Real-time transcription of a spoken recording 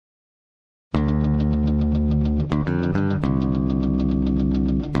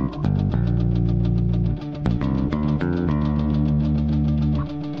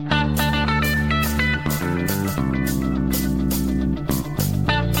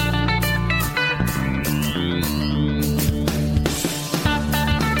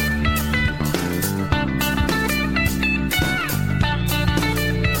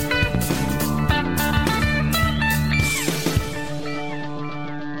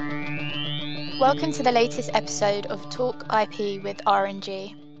Welcome to the latest episode of Talk IP with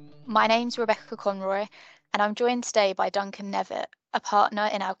R&G. My name's Rebecca Conroy, and I'm joined today by Duncan Nevitt, a partner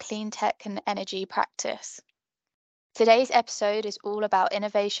in our clean tech and energy practice. Today's episode is all about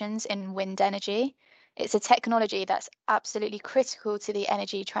innovations in wind energy. It's a technology that's absolutely critical to the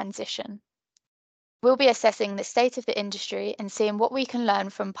energy transition. We'll be assessing the state of the industry and seeing what we can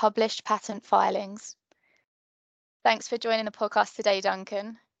learn from published patent filings. Thanks for joining the podcast today,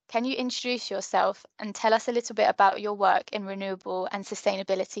 Duncan. Can you introduce yourself and tell us a little bit about your work in renewable and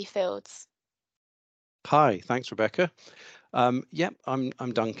sustainability fields? Hi, thanks, Rebecca. I'm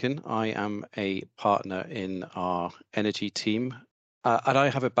Duncan. I am a partner in our energy team, and I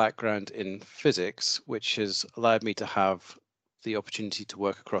have a background in physics, which has allowed me to have the opportunity to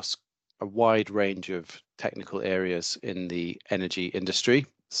work across a wide range of technical areas in the energy industry.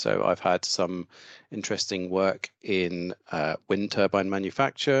 So I've had some interesting work in wind turbine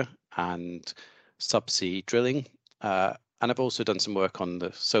manufacture and subsea drilling, and I've also done some work on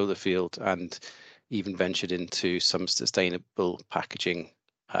the solar field and even ventured into some sustainable packaging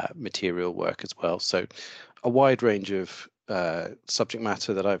material work as well. So a wide range of subject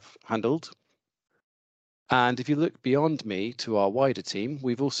matter that I've handled. And if you look beyond me to our wider team,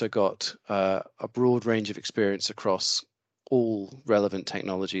 we've also got a broad range of experience across all relevant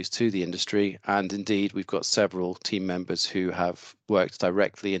technologies to the industry. And indeed, we've got several team members who have worked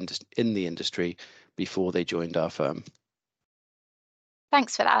directly in the industry before they joined our firm.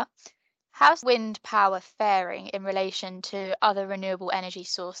 Thanks for that. How's wind power faring in relation to other renewable energy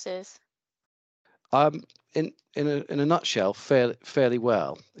sources? In a nutshell, fairly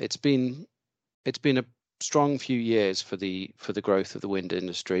well. It's been a strong few years for the growth of the wind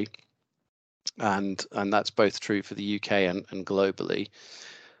industry, and that's both true for the UK and globally.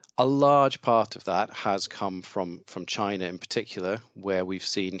 A large part of that has come from China in particular, where we've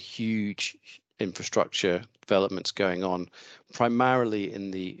seen huge infrastructure developments going on, primarily in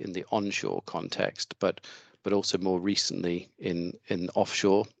the onshore context, but also more recently in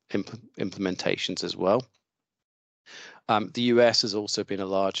offshore implementations as well. The US has also been a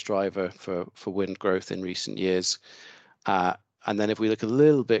large driver for wind growth in recent years. And then if we look a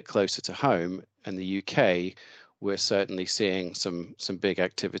little bit closer to home in the UK, we're certainly seeing some big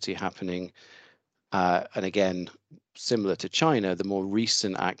activity happening. And again, similar to China, the more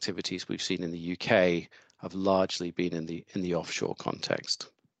recent activities we've seen in the UK have largely been in the offshore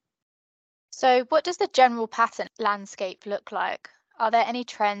context. So what does the general patent landscape look like? Are there any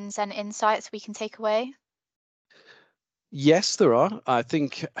trends and insights we can take away? Yes, there are. I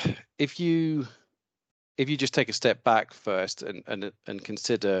think if you just take a step back first and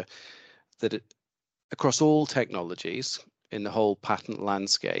consider that across all technologies in the whole patent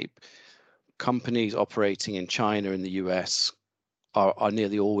landscape, companies operating in China and the US are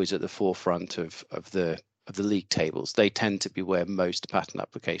nearly always at the forefront of the league tables. They tend to be where most patent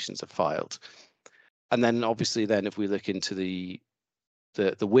applications are filed. And then obviously if we look into the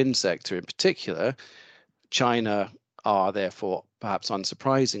wind sector in particular, China are therefore, perhaps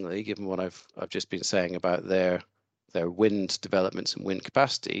unsurprisingly, given what I've just been saying about their wind developments and wind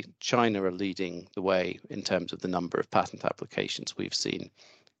capacity, China are leading the way in terms of the number of patent applications we've seen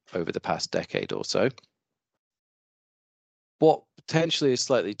over the past decade or so. What potentially is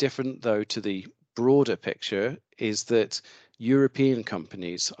slightly different, though, to the broader picture is that European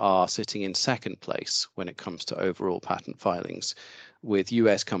companies are sitting in second place when it comes to overall patent filings, with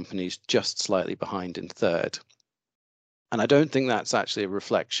US companies just slightly behind in third. And I don't think that's actually a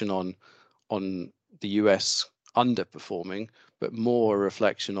reflection on the US underperforming, but more a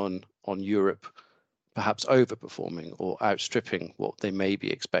reflection on Europe perhaps overperforming or outstripping what they may be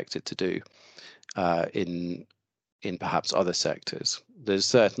expected to do in perhaps other sectors. There's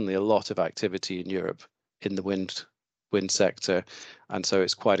certainly a lot of activity in Europe in the wind sector, and so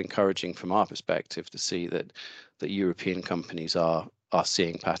it's quite encouraging from our perspective to see that European companies are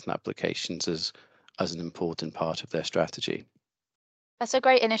seeing patent applications as an important part of their strategy. That's a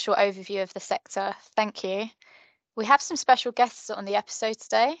great initial overview of the sector. Thank you. We have some special guests on the episode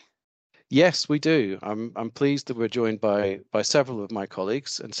today. Yes, we do. I'm pleased that we're joined by several of my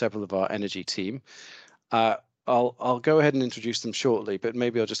colleagues and several of our energy team. I'll go ahead and introduce them shortly, but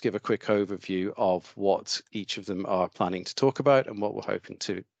maybe I'll just give a quick overview of what each of them are planning to talk about and what we're hoping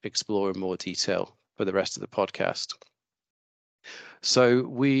to explore in more detail for the rest of the podcast. So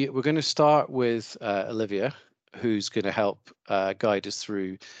we're going to start with Olivia, who's going to help guide us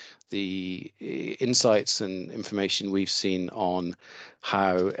through the insights and information we've seen on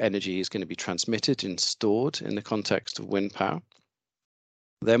how energy is going to be transmitted and stored in the context of wind power.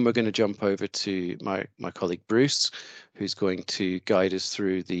 Then we're going to jump over to my colleague Bruce, who's going to guide us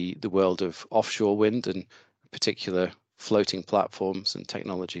through the world of offshore wind and particular floating platforms and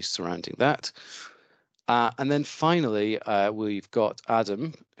technologies surrounding that. And then finally, we've got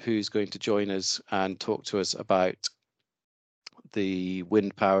Adam, who's going to join us and talk to us about the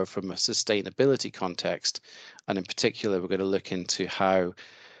wind power from a sustainability context. And in particular, we're going to look into how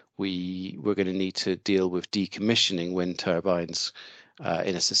we're going to need to deal with decommissioning wind turbines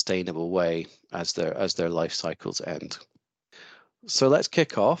in a sustainable way as their life cycles end. So let's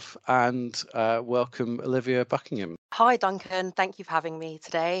kick off and welcome Olivia Buckingham. Hi, Duncan. Thank you for having me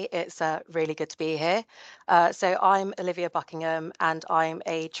today. It's really good to be here. So I'm Olivia Buckingham, and I'm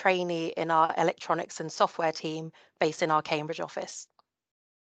a trainee in our electronics and software team based in our Cambridge office.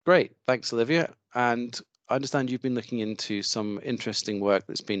 Great, thanks, Olivia. And I understand you've been looking into some interesting work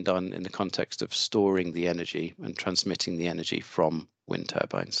that's been done in the context of storing the energy and transmitting the energy from wind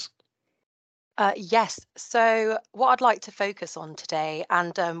turbines. Yes, so what I'd like to focus on today,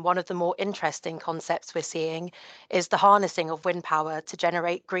 and one of the more interesting concepts we're seeing, is the harnessing of wind power to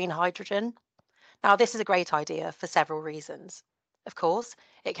generate green hydrogen. Now, this is a great idea for several reasons. Of course,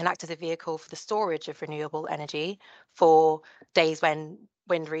 it can act as a vehicle for the storage of renewable energy for days when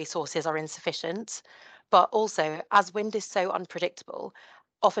wind resources are insufficient. But also, as wind is so unpredictable,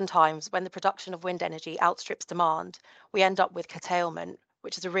 oftentimes when the production of wind energy outstrips demand, we end up with curtailment,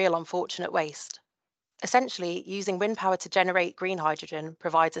 which is a real unfortunate waste. Essentially, using wind power to generate green hydrogen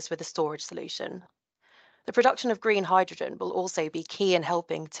provides us with a storage solution. The production of green hydrogen will also be key in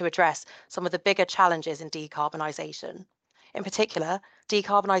helping to address some of the bigger challenges in decarbonisation. In particular,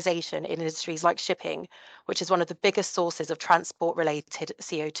 decarbonisation in industries like shipping, which is one of the biggest sources of transport related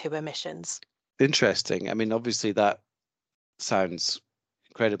CO2 emissions. Interesting. I mean, obviously, that sounds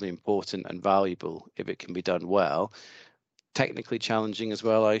incredibly important and valuable if it can be done well. Technically challenging as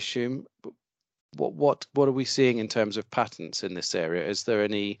well, I assume. But what are we seeing in terms of patents in this area? Is there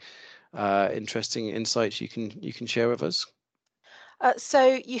any interesting insights you can share with us?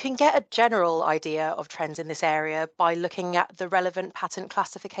 So you can get a general idea of trends in this area by looking at the relevant patent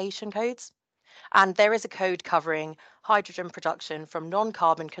classification codes. And there is a code covering hydrogen production from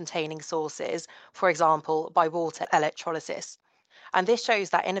non-carbon containing sources, for example, by water electrolysis. And this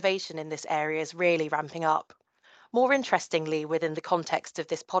shows that innovation in this area is really ramping up. More interestingly, within the context of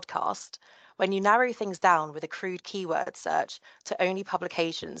this podcast, when you narrow things down with a crude keyword search to only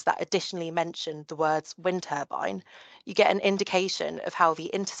publications that additionally mention the words wind turbine, you get an indication of how the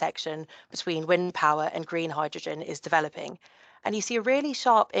intersection between wind power and green hydrogen is developing. And you see a really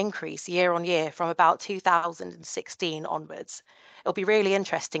sharp increase year on year from about 2016 onwards. It'll be really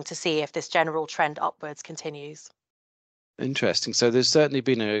interesting to see if this general trend upwards continues. Interesting. So there's certainly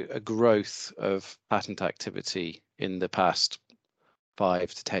been a growth of patent activity in the past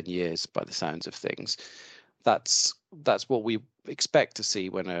 5 to 10 years, by the sounds of things. That's what we expect to see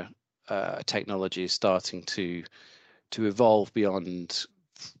when a technology is starting to evolve beyond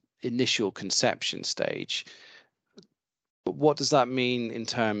initial conception stage. But what does that mean in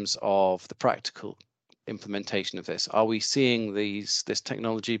terms of the practical implementation of this? Are we seeing this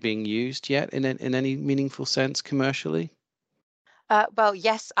technology being used yet in any meaningful sense commercially? Well,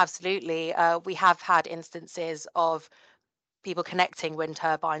 yes, absolutely. We have had instances of people connecting wind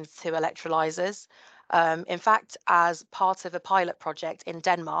turbines to electrolyzers. In fact, as part of a pilot project in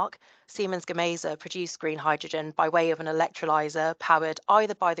Denmark, Siemens Gamesa produced green hydrogen by way of an electrolyzer powered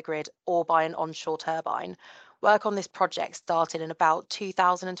either by the grid or by an onshore turbine. Work on this project started in about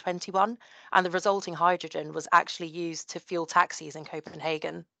 2021, and the resulting hydrogen was actually used to fuel taxis in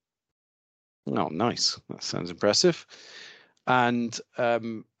Copenhagen. Oh, nice. That sounds impressive. And I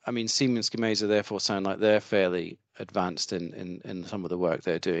mean, Siemens Gamesa therefore sound like they're fairly advanced in some of the work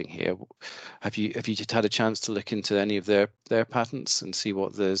they're doing here. Have you just had a chance to look into any of their patents and see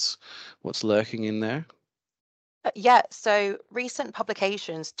what's lurking in there? Yeah, so recent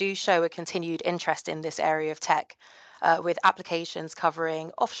publications do show a continued interest in this area of tech, with applications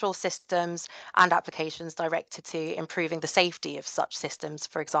covering offshore systems and applications directed to improving the safety of such systems,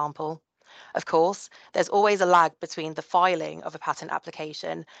 for example. Of course, there's always a lag between the filing of a patent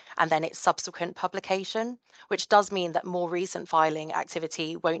application and then its subsequent publication, which does mean that more recent filing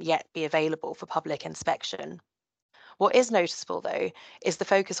activity won't yet be available for public inspection. What is noticeable, though, is the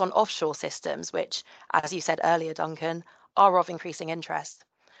focus on offshore systems, which, as you said earlier, Duncan, are of increasing interest.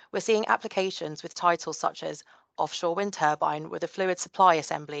 We're seeing applications with titles such as offshore wind turbine with a fluid supply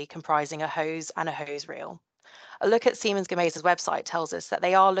assembly comprising a hose and a hose reel. A look at Siemens Gamesa's website tells us that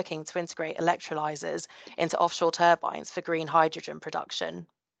they are looking to integrate electrolyzers into offshore turbines for green hydrogen production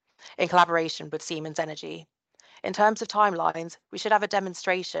in collaboration with Siemens Energy. In terms of timelines, we should have a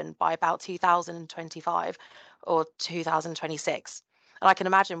demonstration by about 2025 or 2026. And I can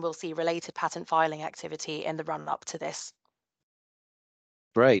imagine we'll see related patent filing activity in the run up to this.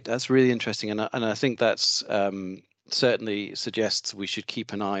 Great, that's really interesting, and I think that's certainly suggests we should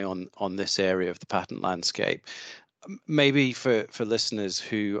keep an eye on this area of the patent landscape. Maybe for listeners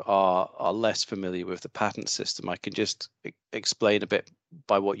who are less familiar with the patent system, I can just explain a bit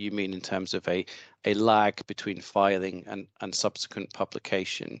by what you mean in terms of a lag between filing and subsequent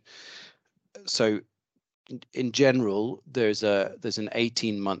publication. So in general, there's an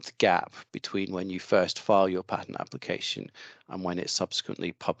 18-month gap between when you first file your patent application and when it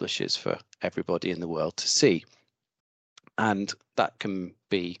subsequently publishes for everybody in the world to see. And that can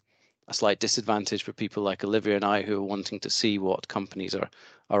be a slight disadvantage for people like Olivia and I who are wanting to see what companies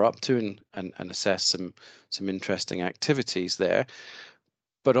are up to and assess some interesting activities there.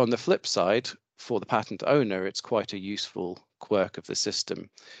 But on the flip side, for the patent owner, it's quite a useful quirk of the system.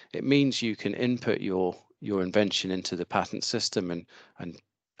 It means you can input your invention into the patent system and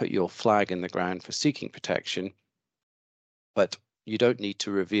put your flag in the ground for seeking protection, but you don't need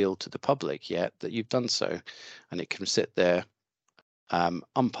to reveal to the public yet that you've done so, and it can sit there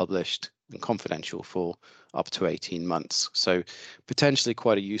unpublished and confidential for up to 18 months. So potentially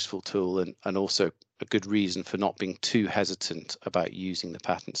quite a useful tool and also a good reason for not being too hesitant about using the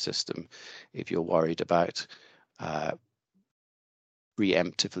patent system if you're worried about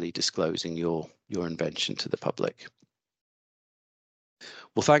preemptively disclosing your invention to the public.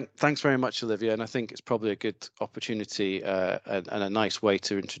 Well, thanks very much, Olivia, and I think it's probably a good opportunity and a nice way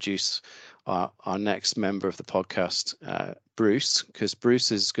to introduce our next member of the podcast, Bruce, because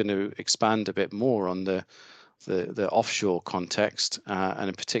Bruce is going to expand a bit more on the offshore context and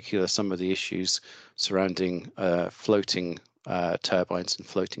in particular some of the issues surrounding floating turbines and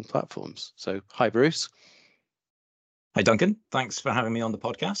floating platforms. So, hi, Bruce. Hi, Duncan. Thanks for having me on the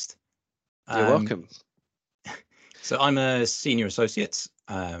podcast. You're welcome. So I'm a senior associate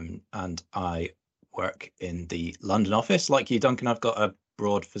and I work in the London office. Like you, Duncan, I've got a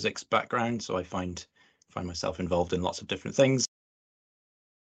broad physics background, so I find myself involved in lots of different things.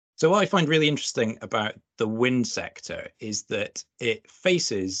 So what I find really interesting about the wind sector is that it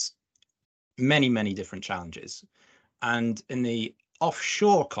faces many, many different challenges. And in the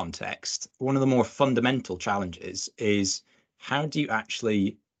offshore context, one of the more fundamental challenges is how do you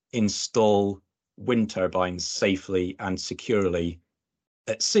actually install wind turbines safely and securely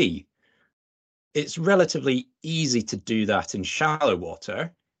at sea? It's relatively easy to do that in shallow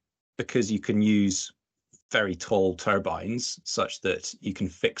water because you can use very tall turbines such that you can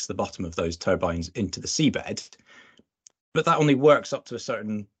fix the bottom of those turbines into the seabed. But that only works up to a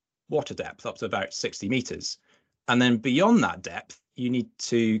certain water depth, up to about 60 meters. And then beyond that depth, you need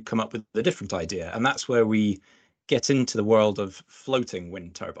to come up with a different idea. And that's where we get into the world of floating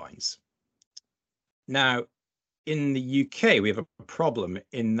wind turbines. Now, in the UK, we have a problem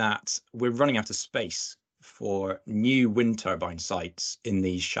in that we're running out of space for new wind turbine sites in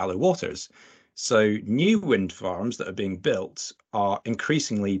these shallow waters. So new wind farms that are being built are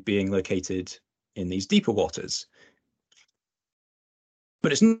increasingly being located in these deeper waters.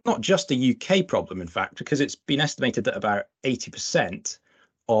 But it's not just a UK problem, in fact, because it's been estimated that about 80%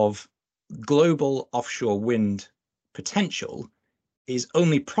 of global offshore wind potential is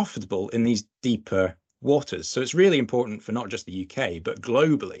only profitable in these deeper waters. So it's really important for not just the UK, but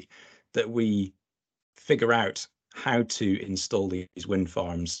globally, that we figure out how to install these wind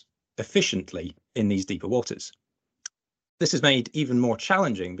farms efficiently in these deeper waters. This is made even more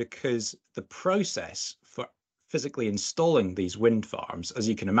challenging because the process for physically installing these wind farms, as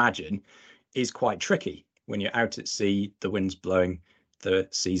you can imagine, is quite tricky. When you're out at sea, the wind's blowing, the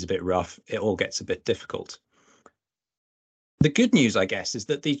sea's a bit rough, it all gets a bit difficult. The good news, I guess, is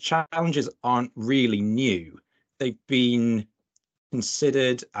that these challenges aren't really new. They've been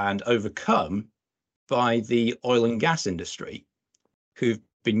considered and overcome by the oil and gas industry, who've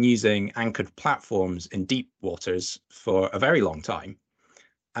been using anchored platforms in deep waters for a very long time.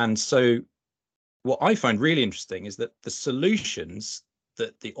 And so what I find really interesting is that the solutions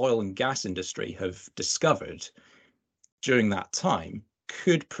that the oil and gas industry have discovered during that time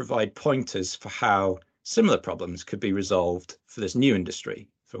could provide pointers for how similar problems could be resolved for this new industry,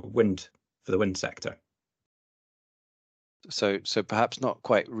 for the wind sector. So perhaps not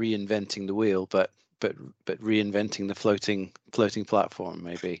quite reinventing the wheel, but reinventing the floating platform,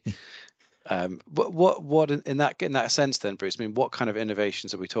 maybe. What in that sense then, Bruce? I mean, what kind of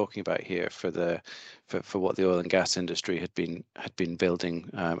innovations are we talking about here for what the oil and gas industry had been building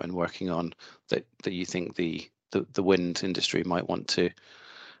and working on that you think the wind industry might want to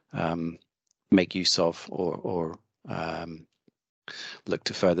make use of or look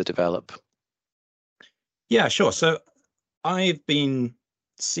to further develop? Yeah, sure. So I've been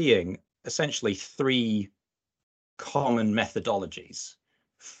seeing essentially three common methodologies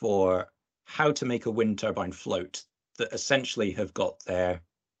for how to make a wind turbine float that essentially have got their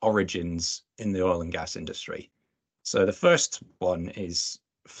origins in the oil and gas industry. So the first one is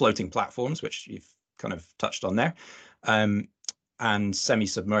floating platforms, which you've kind of touched on there, and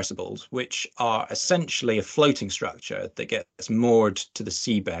semi-submersibles, which are essentially a floating structure that gets moored to the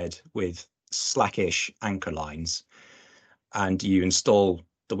seabed with slackish anchor lines, and you install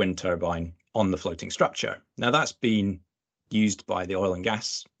the wind turbine on the floating structure. Now, that's been used by the oil and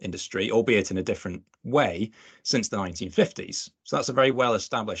gas industry, albeit in a different way, since the 1950s. So that's a very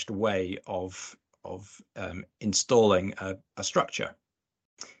well-established way of installing a structure.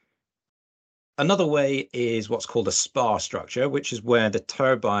 Another way is what's called a spar structure, which is where the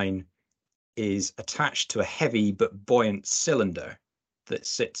turbine is attached to a heavy but buoyant cylinder that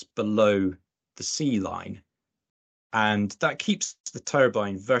sits below the sea line, and that keeps the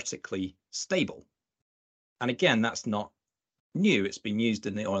turbine vertically stable. And again, that's not new. It's been used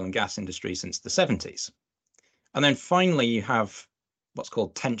in the oil and gas industry since the 70s. And then finally, you have what's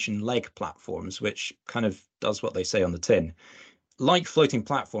called tension leg platforms, which kind of does what they say on the tin. Like floating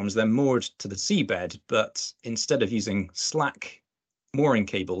platforms, they're moored to the seabed, but instead of using slack mooring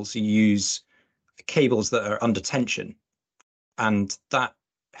cables, you use cables that are under tension. And that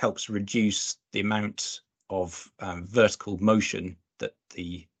helps reduce the amount of vertical motion that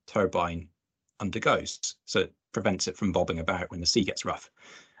the turbine undergoes. So it prevents it from bobbing about when the sea gets rough.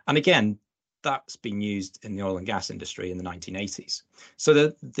 And again, that's been used in the oil and gas industry in the 1980s.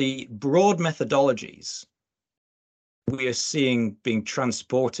 So the broad methodologies we are seeing being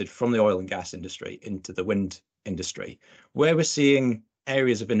transported from the oil and gas industry into the wind industry. Where we're seeing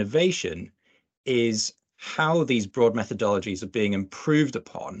areas of innovation is how these broad methodologies are being improved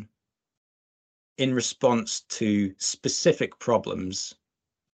upon in response to specific problems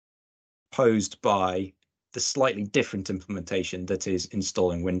posed by the slightly different implementation that is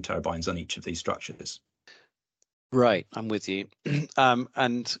installing wind turbines on each of these structures. Right, I'm with you.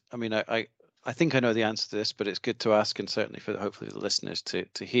 And I mean, I think I know the answer to this, but it's good to ask, and certainly for hopefully the listeners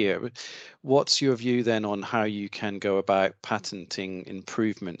to hear. What's your view then on how you can go about patenting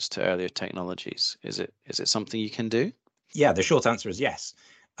improvements to earlier technologies? Is it something you can do? Yeah, the short answer is yes.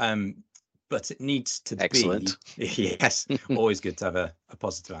 But it needs to Excellent. be, yes, always good to have a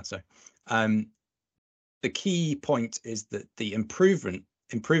positive answer. The key point is that the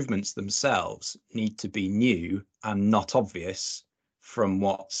improvements themselves need to be new and not obvious from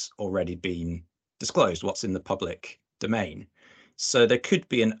what's already been disclosed, what's in the public domain. So there could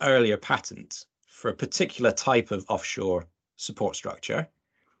be an earlier patent for a particular type of offshore support structure,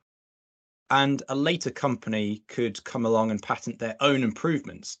 and a later company could come along and patent their own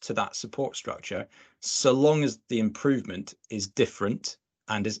improvements to that support structure, so long as the improvement is different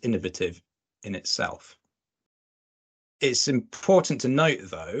and is innovative in itself. It's important to note,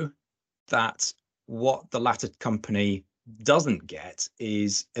 though, that what the latter company doesn't get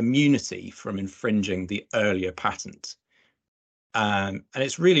is immunity from infringing the earlier patent. And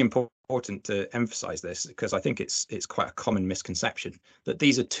it's really important to emphasize this, because I think it's quite a common misconception that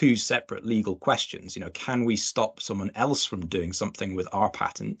these are two separate legal questions. You know, can we stop someone else from doing something with our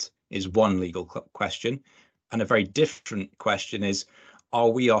patent is one legal question. And a very different question is, are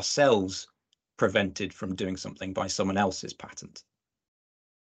we ourselves prevented from doing something by someone else's patent?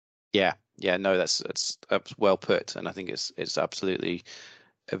 Yeah, no, that's well put, and I think it's absolutely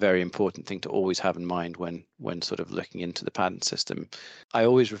a very important thing to always have in mind when sort of looking into the patent system. I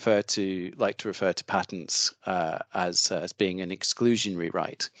always like to refer to patents as being an exclusionary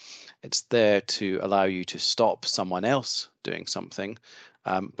right. It's there to allow you to stop someone else doing something,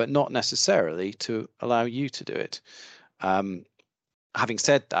 but not necessarily to allow you to do it. Having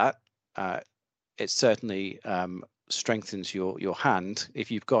said that, it certainly strengthens your hand if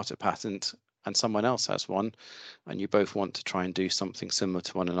you've got a patent and someone else has one, and you both want to try and do something similar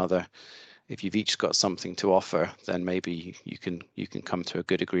to one another. If you've each got something to offer, then maybe you can come to a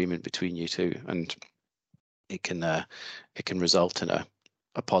good agreement between you two, and it can result in a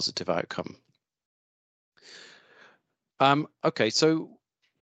positive outcome. Okay, so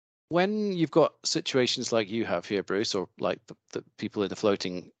when you've got situations like you have here, Bruce, or like the people in the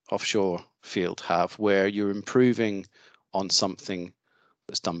floating offshore field have, where you're improving on something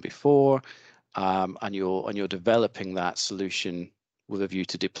that's done before, and you're developing that solution with a view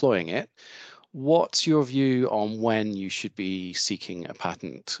to deploying it, what's your view on when you should be seeking a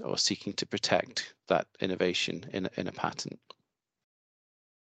patent or seeking to protect that innovation in a patent?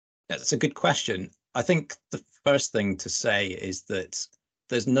 That's a good question. I think the first thing to say is that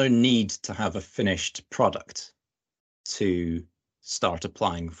there's no need to have a finished product to start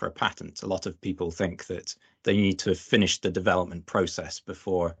applying for a patent. A lot of people think that they need to finish the development process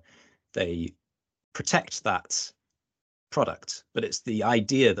before they protect that product, but it's the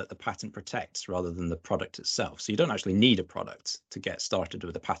idea that the patent protects rather than the product itself. So you don't actually need a product to get started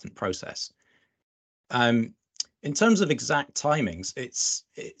with the patent process. In terms of exact timings,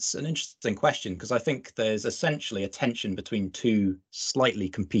 it's an interesting question because I think there's essentially a tension between two slightly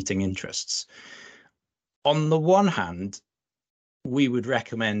competing interests. On the one hand, we would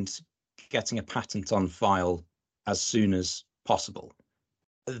recommend getting a patent on file as soon as possible.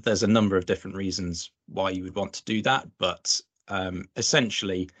 There's a number of different reasons why you would want to do that, but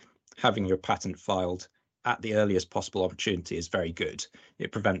essentially having your patent filed at the earliest possible opportunity is very good.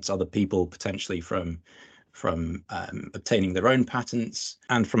 It prevents other people potentially from obtaining their own patents,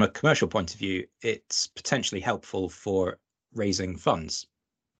 and from a commercial point of view, it's potentially helpful for raising funds.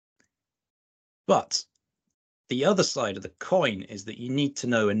 But the other side of the coin is that you need to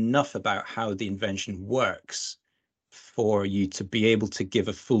know enough about how the invention works for you to be able to give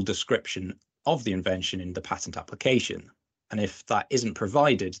a full description of the invention in the patent application. And if that isn't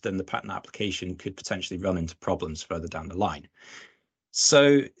provided, then the patent application could potentially run into problems further down the line.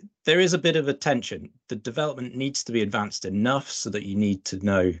 So there is a bit of a tension. The development needs to be advanced enough so that you need to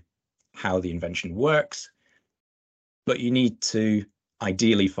know how the invention works, but you need to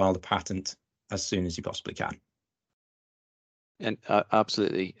ideally file the patent as soon as you possibly can. And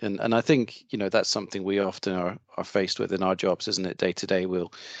absolutely, and I think that's something we often are faced with in our jobs, isn't it? Day to day,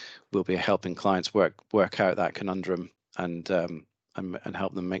 we'll be helping clients work out that conundrum and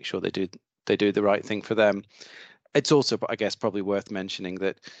help them make sure they do the right thing for them. It's also, I guess, probably worth mentioning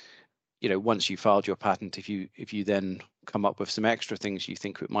that once you filed your patent, if you then come up with some extra things you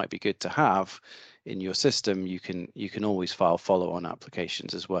think it might be good to have in your system, you can always file follow-on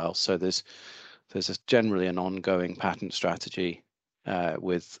applications as well. So there's generally an ongoing patent strategy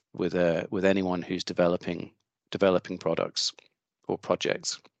with anyone who's developing products or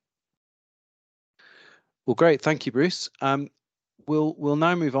projects. Well, great, thank you, Bruce. We'll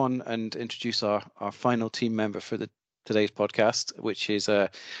now move on and introduce our final team member for today's podcast, which is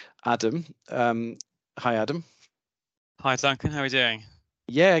Adam. Hi, Adam. Hi, Duncan. How are you doing?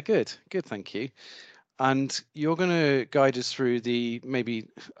 Yeah, good, thank you. And you're going to guide us through maybe,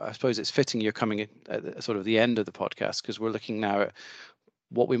 I suppose it's fitting you're coming at sort of the end of the podcast, because we're looking now at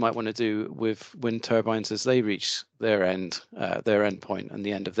what we might want to do with wind turbines as they reach their end point and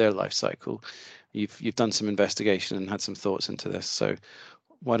the end of their life cycle. You've done some investigation and had some thoughts into this. So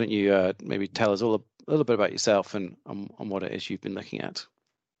why don't you maybe tell us all a little bit about yourself and on what it is you've been looking at?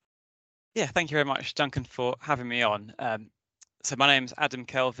 Yeah, thank you very much, Duncan, for having me on. So my name's Adam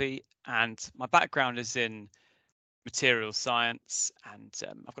Kelvey, and my background is in materials science, and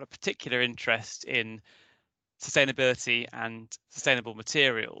I've got a particular interest in sustainability and sustainable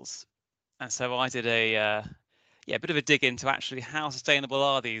materials. And so I did a bit of a dig into actually how sustainable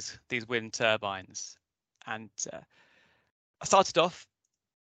are these wind turbines. And I started off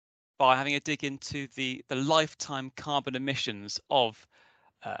by having a dig into the lifetime carbon emissions of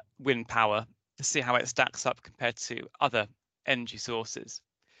wind power to see how it stacks up compared to other energy sources.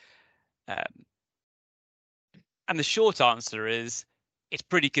 And the short answer is it's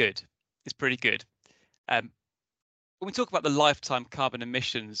pretty good. It's pretty good. When we talk about the lifetime carbon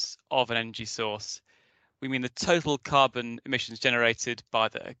emissions of an energy source, we mean the total carbon emissions generated by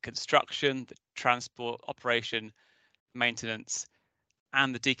the construction, the transport, operation, maintenance,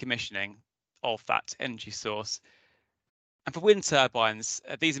 and the decommissioning of that energy source. And for wind turbines,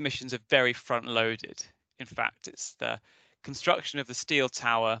 these emissions are very front-loaded. In fact, it's the construction of the steel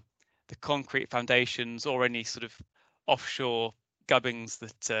tower, the concrete foundations, or any sort of offshore gubbings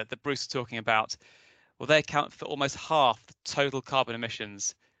that Bruce was talking about. Well, they account for almost half the total carbon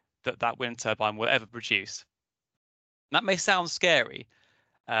emissions that wind turbine will ever produce. And that may sound scary,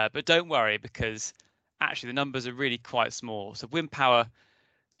 but don't worry, because actually the numbers are really quite small. So wind power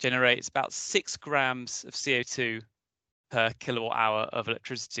generates about 6 grams of CO2 per kilowatt hour of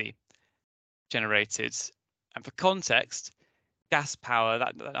electricity generated. And for context, gas power,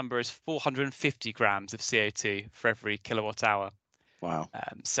 that number is 450 grams of CO2 for every kilowatt hour. Wow.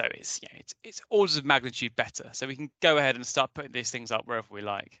 So it's orders of magnitude better. So we can go ahead and start putting these things up wherever we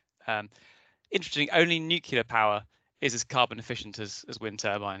like. Interesting, only nuclear power is as carbon efficient as wind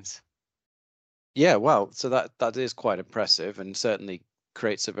turbines. Yeah, wow. So that is quite impressive, and certainly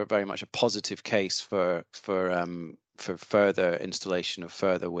creates very much a positive case for further installation of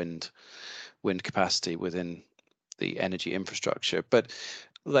further wind capacity within the energy infrastructure. But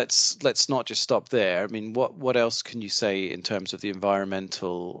let's not just stop there. I mean, what else can you say in terms of the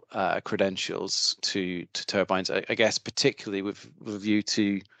environmental credentials to turbines? I guess particularly with a view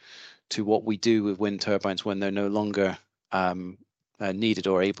to what we do with wind turbines when they're no longer needed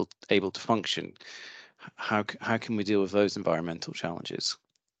or able to function. How can we deal with those environmental challenges?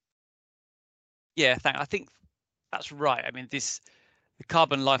 Yeah, I think that's right. I mean, the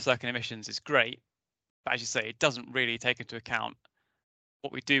carbon life cycle emissions is great, but as you say, it doesn't really take into account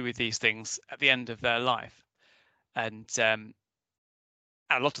what we do with these things at the end of their life. And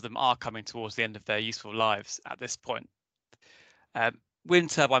a lot of them are coming towards the end of their useful lives at this point. Wind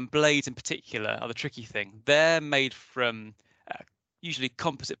turbine blades in particular are the tricky thing. They're made from usually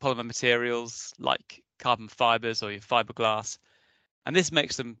composite polymer materials like carbon fibers or your fiberglass. And this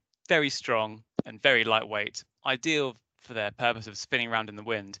makes them very strong and very lightweight, ideal for their purpose of spinning around in the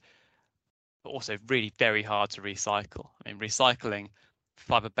wind, but also really very hard to recycle. I mean, recycling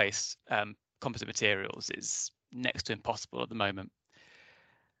fiber-based composite materials is next to impossible at the moment.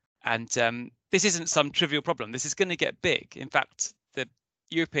 And this isn't some trivial problem. This is going to get big. In fact, the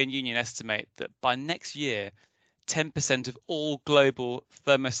European Union estimate that by next year, 10% of all global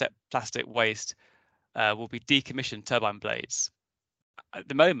thermoset plastic waste will be decommissioned turbine blades. At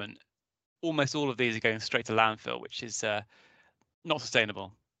the moment, almost all of these are going straight to landfill, which is not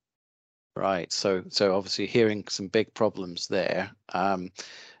sustainable. Right. So obviously hearing some big problems there.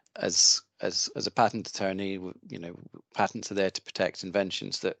 As a patent attorney, you know, patents are there to protect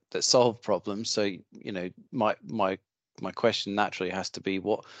inventions that solve problems. So, you know, my question naturally has to be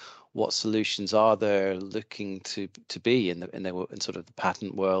what solutions are there looking to be in sort of the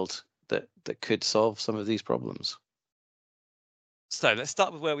patent world that could solve some of these problems? So let's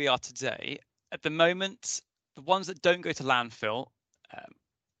start with where we are today. At the moment, the ones that don't go to landfill,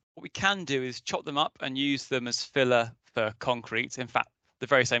 what we can do is chop them up and use them as filler for concrete. In fact, the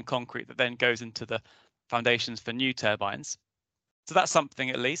very same concrete that then goes into the foundations for new turbines. So that's something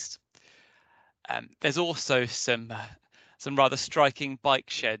at least. There's also some rather striking bike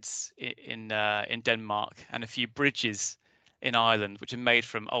sheds in Denmark and a few bridges in Ireland, which are made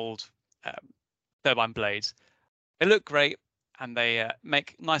from old turbine blades. They look great and they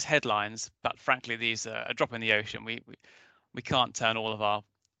make nice headlines, but frankly, these are a drop in the ocean. We can't turn all of our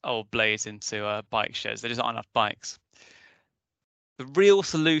old blades into bike sheds. There just aren't enough bikes. The real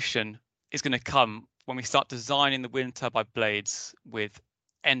solution is going to come when we start designing the wind turbine blades with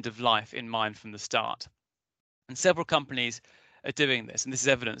end of life in mind from the start. And several companies are doing this, and this is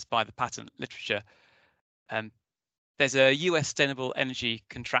evidenced by the patent literature. There's a US sustainable energy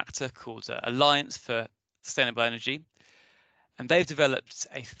contractor called Alliance for Sustainable Energy, and they've developed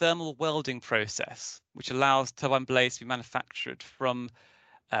a thermal welding process which allows turbine blades to be manufactured from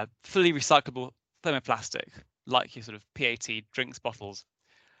fully recyclable thermoplastic, like your sort of PAT drinks bottles,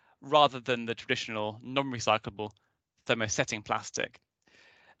 rather than the traditional non-recyclable thermosetting plastic.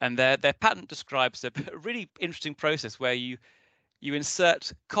 And their patent describes a really interesting process where you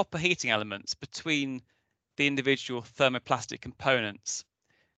insert copper heating elements between the individual thermoplastic components.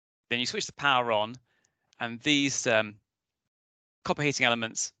 Then you switch the power on, and these copper heating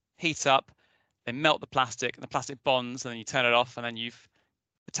elements heat up, they melt the plastic, and the plastic bonds, and then you turn it off, and then you've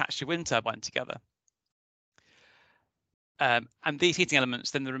attached your wind turbine together. And these heating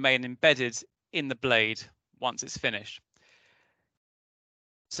elements then remain embedded in the blade once it's finished.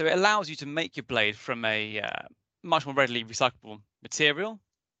 So it allows you to make your blade from a much more readily recyclable material,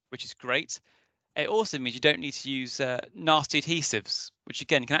 which is great. It also means you don't need to use nasty adhesives, which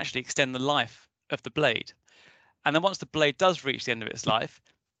again can actually extend the life of the blade. And then once the blade does reach the end of its life,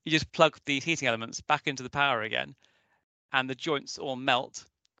 you just plug these heating elements back into the power again, and the joints all melt,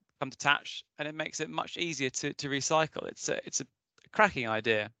 come detached, and it makes it much easier to recycle. It's a cracking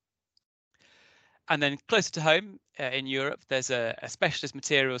idea. And then closer to home in Europe, there's a specialist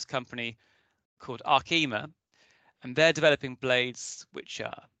materials company called Arkema, and they're developing blades which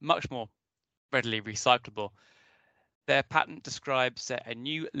are much more readily recyclable. Their patent describes a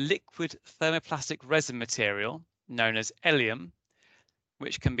new liquid thermoplastic resin material known as Elium,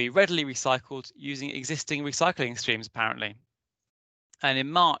 which can be readily recycled using existing recycling streams, apparently. And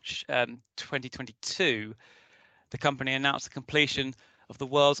in March 2022, the company announced the completion of the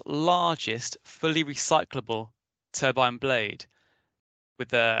world's largest fully recyclable turbine blade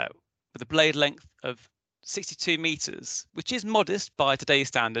with a blade length of 62 meters, which is modest by today's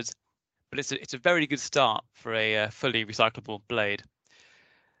standards, but it's a very good start for a fully recyclable blade.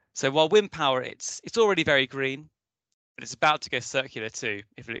 So while wind power, it's already very green, but it's about to go circular too,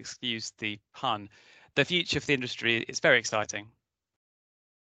 if you'll excuse the pun. The future for the industry is very exciting.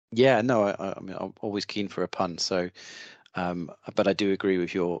 Yeah, no, I mean, I'm always keen for a pun. So But I do agree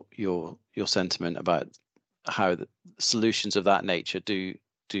with your sentiment about how the solutions of that nature do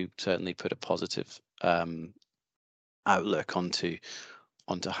certainly put a positive outlook onto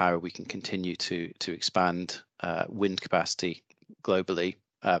how we can continue to expand wind capacity globally,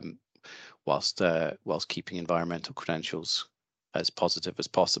 whilst keeping environmental credentials as positive as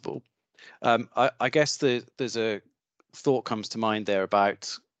possible. I guess there's a thought comes to mind there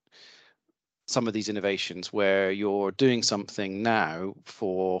about some of these innovations where you're doing something now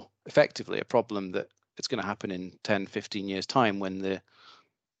for effectively a problem that it's going to happen in 10, 15 years time when the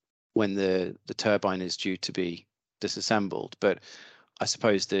turbine is due to be disassembled. But I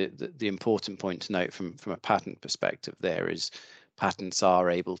suppose the important point to note from a patent perspective there is patents are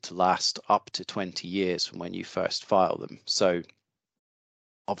able to last up to 20 years from when you first file them. So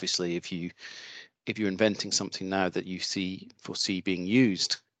obviously if you're inventing something now that you foresee being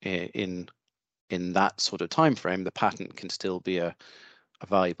used in that sort of time frame, the patent can still be a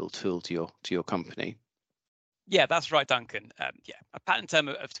valuable tool to your company. Yeah, that's right, Duncan. Yeah, a patent term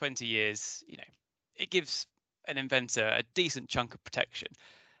of 20 years, it gives an inventor a decent chunk of protection,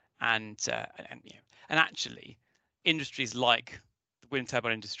 and actually, industries like the wind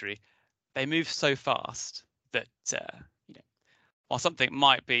turbine industry, they move so fast that while something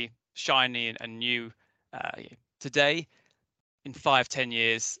might be shiny and new today, in 5-10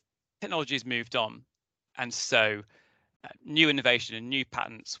 years, technology has moved on, and so new innovation and new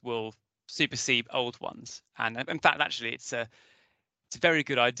patents will supersede old ones. And in fact, actually, it's a very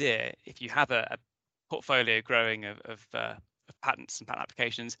good idea if you have a portfolio growing of patents and patent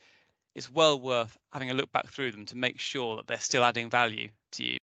applications. It's well worth having a look back through them to make sure that they're still adding value to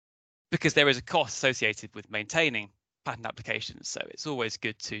you, because there is a cost associated with maintaining patent applications. So it's always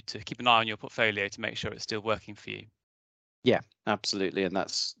good to keep an eye on your portfolio to make sure it's still working for you. Yeah, absolutely, and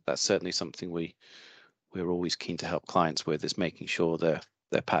that's certainly something we're always keen to help clients with, is making sure their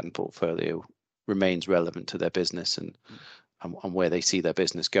patent portfolio remains relevant to their business and where they see their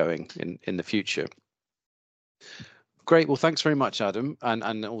business going in the future. Great. Well, thanks very much, Adam,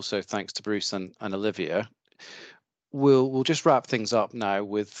 and also thanks to Bruce and Olivia. We'll just wrap things up now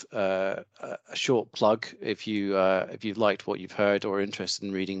with a short plug. If you've liked what you've heard or are interested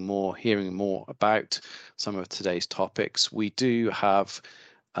in hearing more about some of today's topics, we do have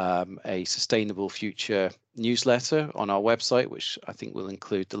a Sustainable Future newsletter on our website, which I think will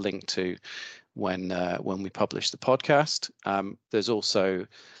include the link to when we publish the podcast. There's also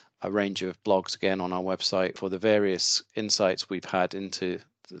a range of blogs again on our website for the various insights we've had into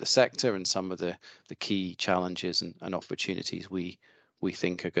the sector and some of the key challenges and opportunities we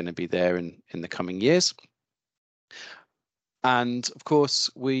think are going to be there in the coming years. And of course,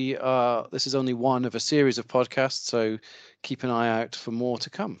 this is only one of a series of podcasts, so keep an eye out for more to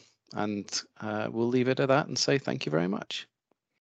come. And we'll leave it at that and say thank you very much.